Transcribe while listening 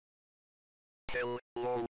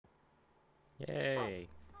Yay.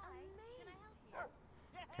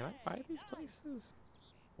 Can I buy these places?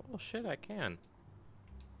 Well, shit, I can.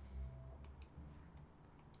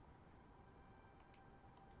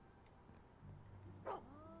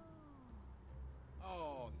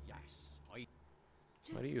 Oh, yes.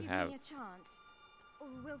 Just What do you give have? me a chance, or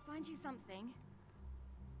we'll find you something.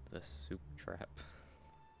 The soup trap.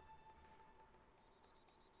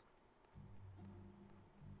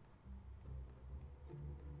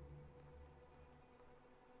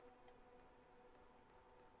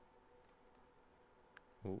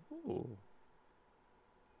 Ooh.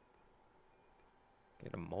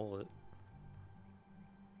 Get a mullet.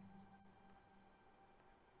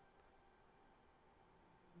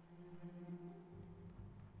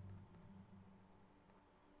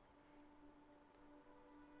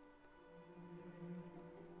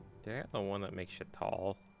 They got the one that makes you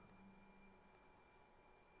tall.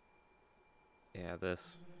 Yeah,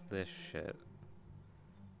 this shit.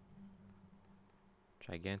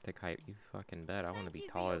 Gigantic height. You fucking bet. I want to be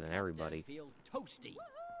taller than everybody. Feel toasty.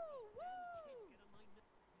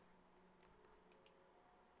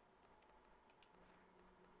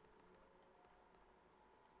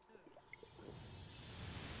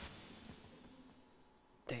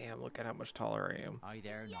 Damn, look at how much taller I am. Hi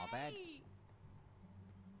there, not bad.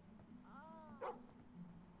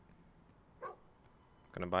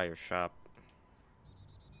 Gonna buy your shop.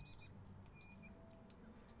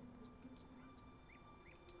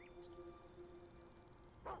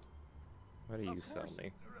 What do you sell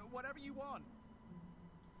me? Whatever you want.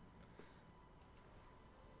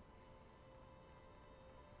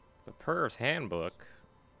 The Purr's Handbook.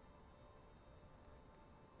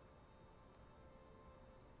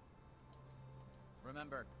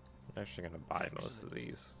 Remember, I'm actually gonna buy most of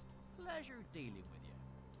these. pleasure dealing with you.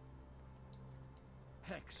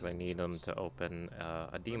 Because I need them to open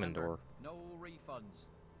a demon door. No refunds.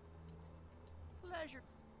 Pleasure.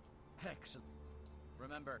 Excellent.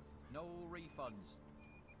 Remember, no refunds.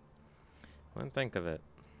 Then think of it.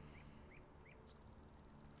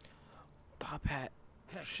 Top hat.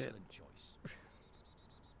 Shit. Excellent choice.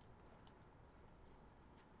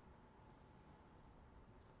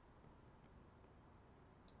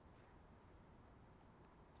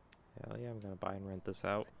 Hell yeah, I'm gonna buy and rent this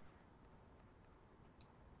out.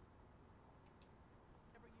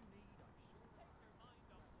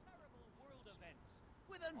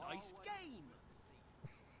 With a nice game.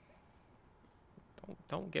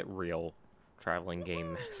 Don't get real, traveling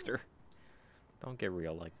game master. Don't get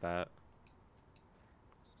real like that.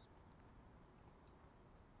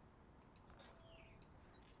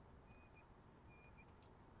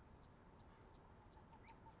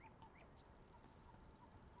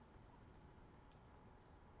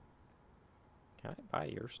 Can I buy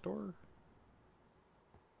your store?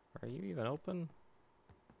 Are you even open?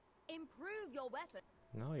 Improve your weapon.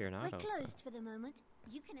 No, you're not We're open. closed for the moment.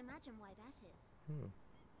 You can imagine why that is.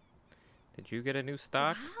 Did you get a new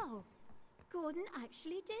stock? Wow! Gordon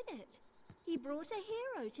actually did it. He brought a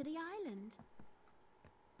hero to the island.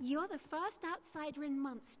 You're the first outsider in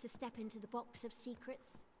months to step into the box of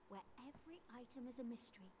secrets, where every item is a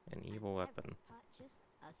mystery. An evil and weapon. every purchase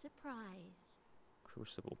a surprise.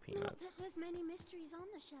 Crucible Not that peanuts. there's many mysteries on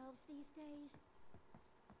the shelves these days.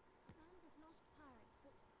 A band of lost pirates,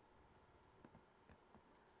 but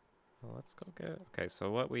Well, let's go get. Okay, so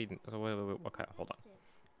what we. So wait, okay, hold on. that's it.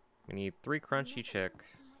 We need 3 crunchy Never chick know what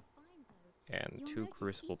you might find, though. and You'll 2 notice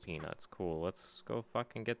crucible each peanuts. Cool. Let's go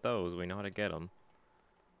fucking get those. We know how to get them.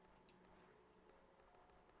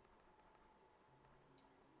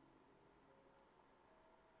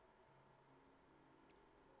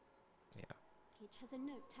 Yeah. package has a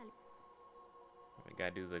note telling. We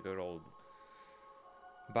gotta do the good old.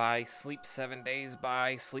 Buy, sleep 7 days,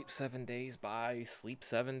 buy, sleep 7 days, buy, sleep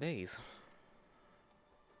 7 days.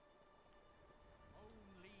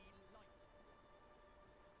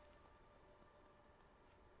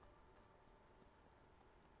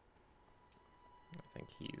 I think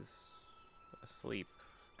he's asleep,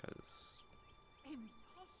 because...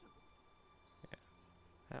 Impossible.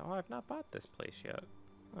 Oh, I've not bought this place yet.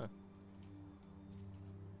 Huh.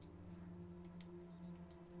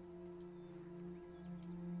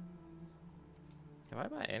 Have I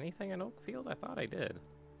bought anything in Oakfield? I thought I did.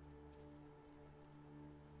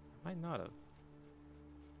 I might not have.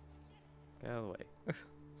 Get out of the way.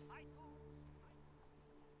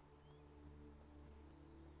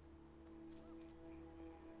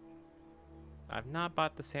 I've not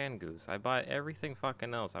bought the Sand Goose. I bought everything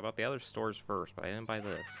fucking else. I bought the other stores first, but I didn't buy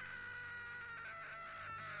this.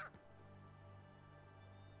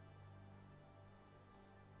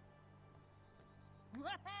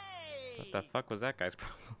 Hey! What the fuck was that guy's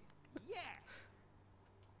problem? Yeah.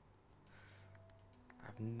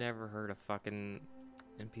 I've never heard a fucking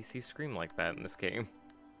NPC scream like that in this game.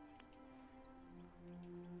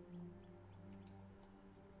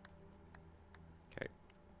 Okay.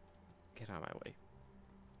 Get out of my way.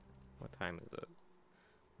 What time is it?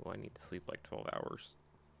 Well, I need to sleep like 12 hours.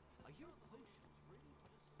 Are your potions really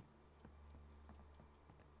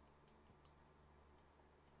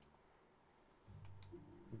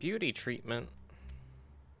this? Beauty treatment.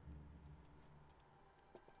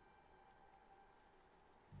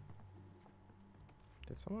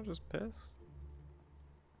 Did someone just piss?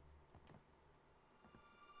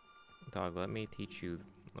 Dog, let me teach you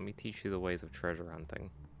the ways of treasure hunting.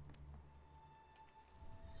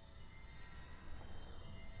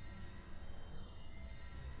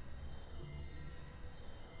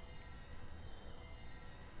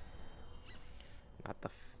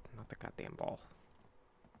 Not the goddamn ball.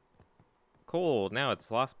 Cool, now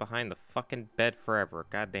it's lost behind the fucking bed forever.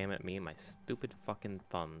 God damn it, me and my stupid fucking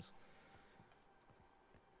thumbs.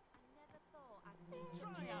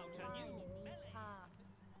 Try out a new melon.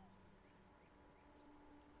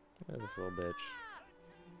 Look at this little bitch.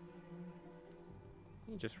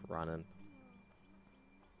 He's just running.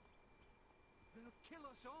 They'll kill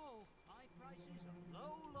us all. My prices are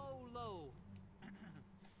low, low, low.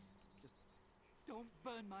 Just don't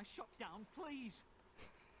burn my shop down, please.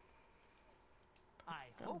 I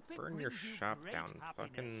hope it Burn your brings you shop great down.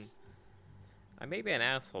 happiness. Fucking. I may be an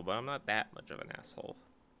asshole, but I'm not that much of an asshole.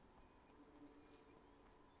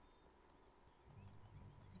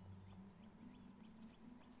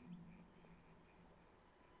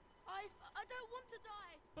 I don't want to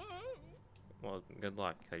die. Well, good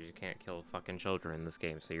luck, because you can't kill fucking children in this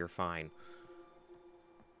game, so you're fine.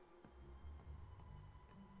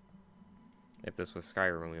 If this was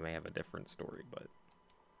Skyrim, we may have a different story, but...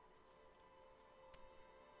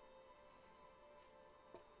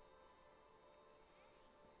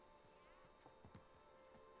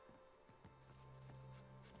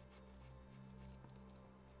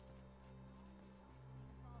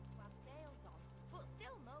 But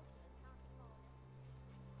still, most of us can't afford it.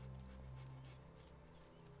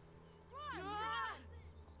 Run!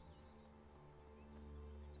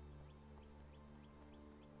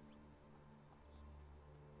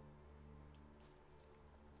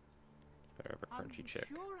 Better have a crunchy I'm chick.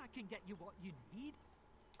 sure I can get you what you need.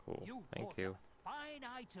 Cool, You've thank bought you. a fine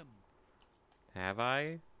item. Have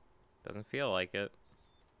I? Doesn't feel like it.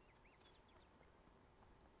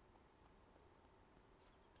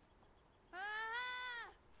 Ah!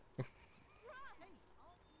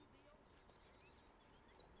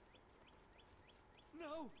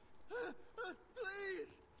 No!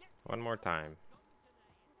 Please! One more time.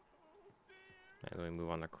 And then we move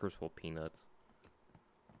on to Crucible Peanuts.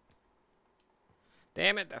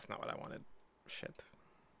 Damn it, that's not what I wanted. Shit.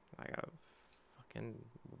 I gotta fucking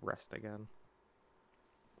rest again.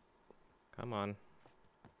 Come on.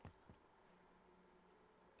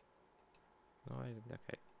 No,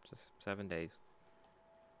 okay. Just 7 days.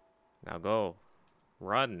 Now go.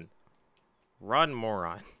 Run. Run,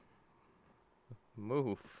 moron.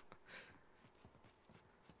 Move.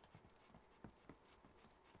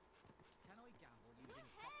 Can I gamble using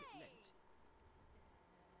pocket lint?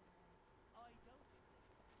 I don't.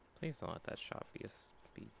 Please don't let that shop be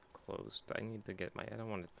closed. I need to get my... I don't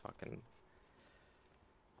want to fucking...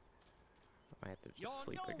 I have to just You're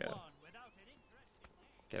sleep no again. one without an interesting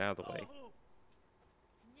name. Get out of the way. Oh,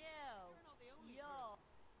 No. Yo.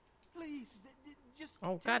 please, just.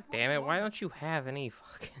 Oh, take god what damn you it. Why want. don't you have any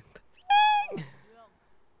fucking...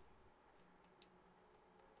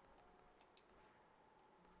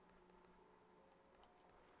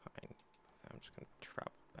 Fine. I'm just gonna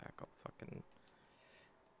travel back. I'll fucking...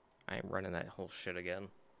 I ain't running that whole shit again.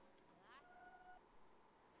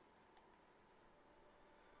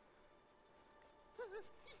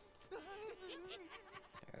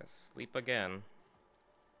 I gotta sleep again.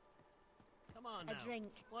 Come on now. A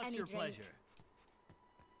drink. What's Any your drink. pleasure?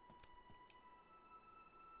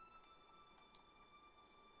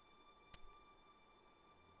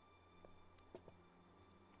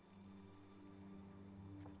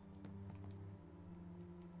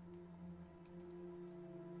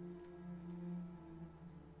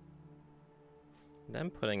 Them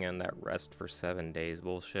putting in that rest for 7 days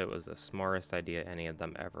bullshit was the smartest idea any of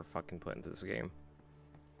them ever fucking put into this game.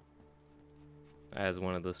 As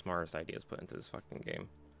one of the smartest ideas put into this fucking game.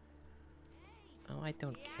 Oh, I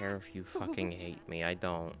don't care if you fucking hate me. I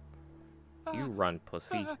don't. You run,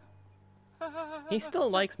 pussy. He still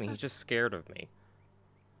likes me. He's just scared of me.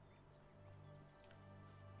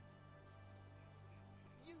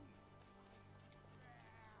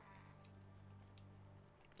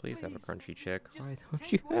 Please have a Please, crunchy chick. just Why don't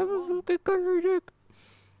take you what I have a want. fucking crunchy chick?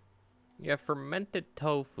 Yeah, fermented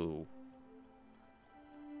tofu.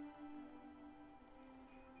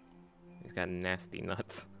 He's got nasty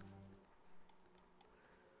nuts.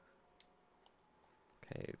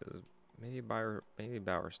 Okay, does maybe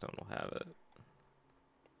Bowerstone will have it.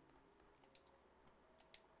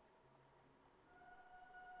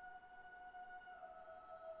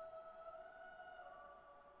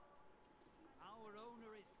 Our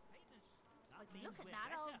owner is famous. That means Look at we're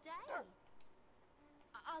that all better. day.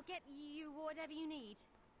 I'll get you whatever you need.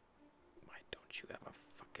 Why don't you have a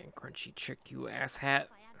fucking crunchy chick, you asshat?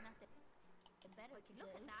 If I had nothing better to do.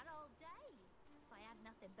 Look at that all day. If I had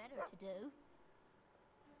nothing better to do.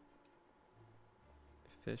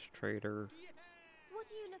 Fish trader. What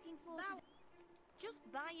are you looking for today? Just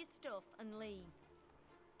buy your stuff and leave.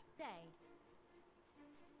 Day.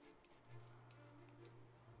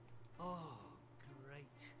 Oh,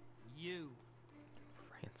 great. You.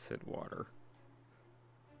 Rancid water.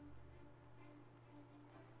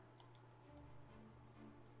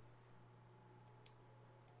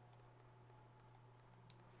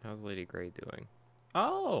 How's Lady Grey doing?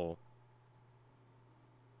 Oh!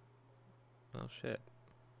 Well, shit.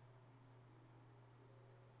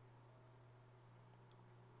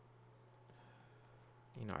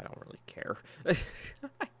 You know, I don't really care.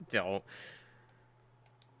 I don't.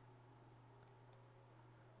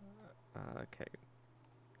 Okay.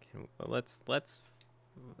 Let's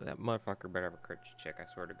that motherfucker better have a crunchy chick, I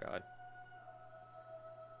swear to God.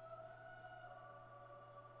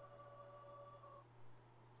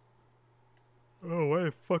 Oh, why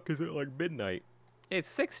the fuck is it like midnight? It's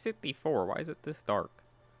 6:54. Why is it this dark?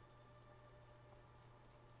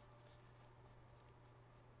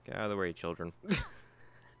 Get out of the way, children.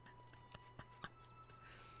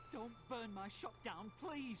 Don't burn my shop down,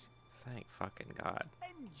 please. Thank fucking God.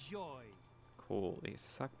 Enjoy. Cool. You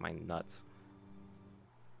suck my nuts.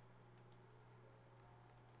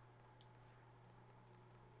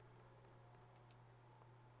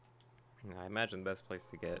 I imagine the best place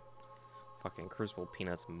to get fucking Crucible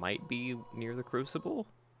peanuts might be near the Crucible.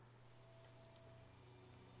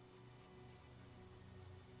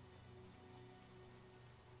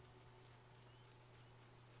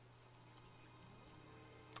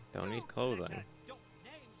 Don't need clothing.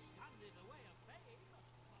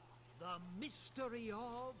 The mystery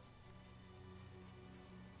of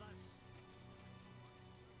the...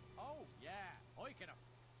 Oh, yeah, I can...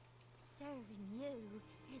 Serving you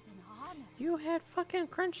is an honor. You had fucking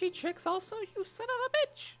crunchy chicks also, you son of a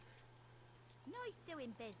bitch! Nice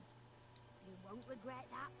doing business. You won't regret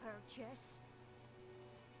that purchase.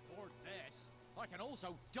 For this, I can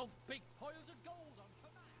also dump big piles of gold on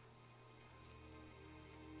command.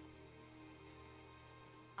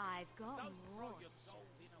 I've got Don't throw more your to show. gold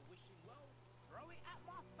in a wishing well. Throw it at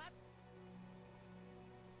my fat...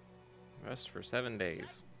 Rest for 7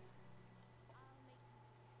 days.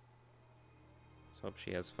 So hope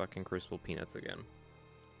she has fucking Crucible peanuts again.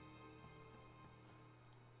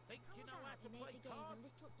 Think you know how How to about play make the game a cards?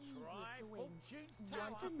 little easier Try to win? Fortune's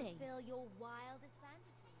Just to Tower. fulfill your wildest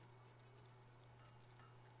fantasies.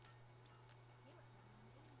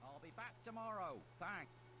 I'll be back tomorrow.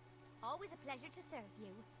 Thanks. Always a pleasure to serve you.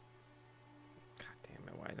 God damn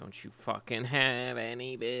it, why don't you fucking have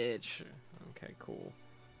any, bitch? Okay, cool.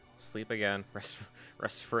 Sleep again.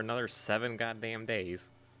 Rest for another 7 goddamn days.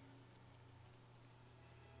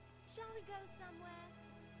 Shall we go somewhere?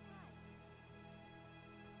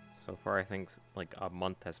 So far, I think like a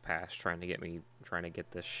month has passed trying to get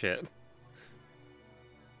this shit.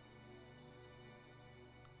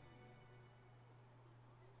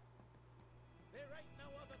 There ain't no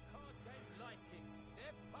other card game like it.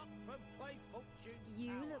 Step up and play Fortune's You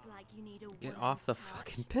Tower. look like you need a Get woman's off the touch.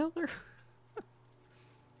 fucking pillar. Thank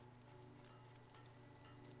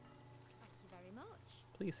you very much.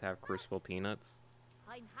 Please have Crucible peanuts.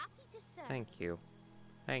 I'm happy to serve. Thank you.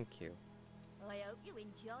 Thank you. I hope you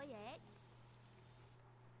enjoy it.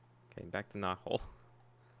 Okay, back to Knothole.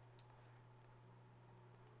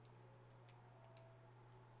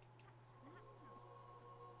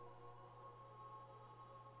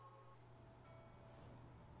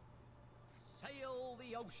 Sail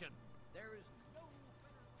the ocean. There is no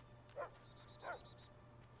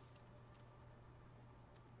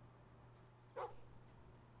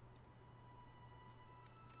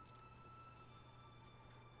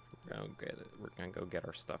We're gonna go get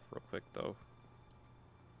our stuff real quick though.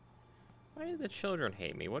 Why do the children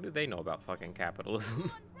hate me? What do they know about fucking capitalism?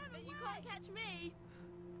 But you can't catch me.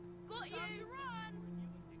 Got you. Run.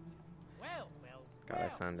 well. God, I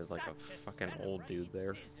sounded like a such fucking old dude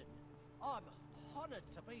there. celebrated citizen. I'm honored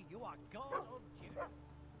to be your god on duty.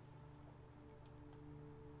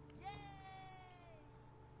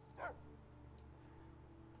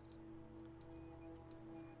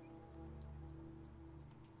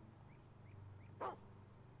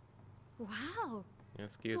 Wow.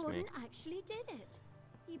 Excuse Gordon me. actually did it.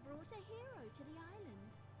 He brought a hero to the island.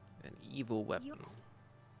 An evil weapon.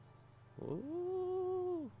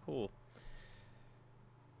 Ooh, cool.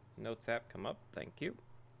 Notes app come up. Thank you.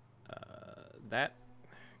 That.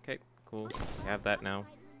 Okay, cool. We have that now.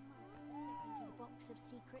 Into the box of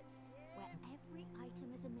secrets, where every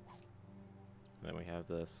item is a Then we have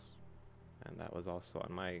this. And that was also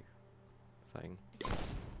on my thing.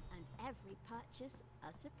 and every purchase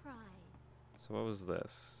a surprise. So what was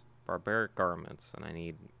this? Barbaric garments, and I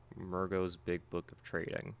need Murgo's Big Book of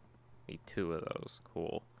Trading. Need 2 of those.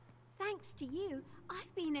 Cool. Thanks to you,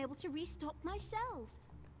 I've been able to restock my shelves,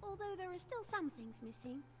 although there are still some things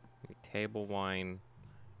missing. Need table wine.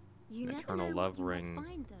 You never Eternal know love what you ring. might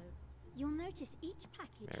find, though. You'll notice each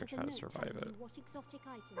package Marriage, has a how to note survive telling it. you what exotic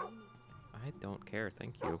item you need. I don't care,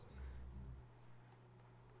 thank you.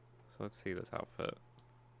 So let's see this outfit.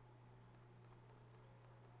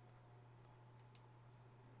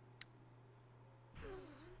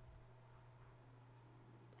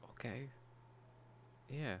 Okay.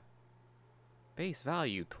 Yeah. Base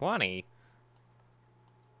value 20.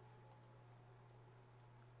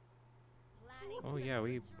 Oh yeah,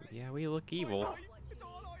 we look evil. It's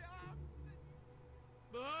all I have.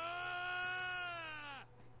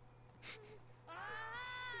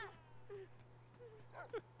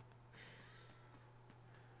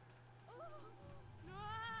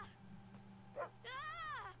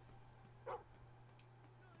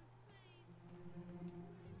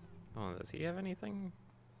 Oh, does he have anything?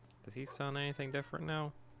 Does he sound anything different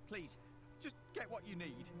now? Please, just get what you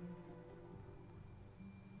need.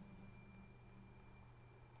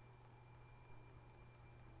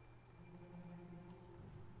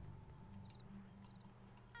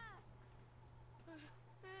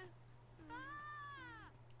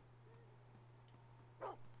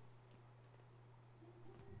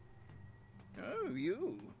 Oh,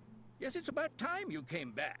 you. Yes, it's about time you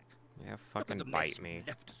came back. Yeah, Look fucking at the bite mess you me.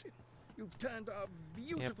 left us in. You've turned our Yeah,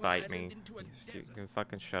 beautiful bite island me. into a You desert. can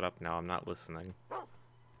fucking shut up now, I'm not listening.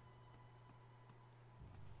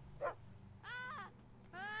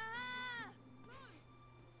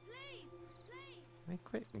 Can they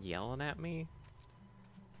quit yelling at me?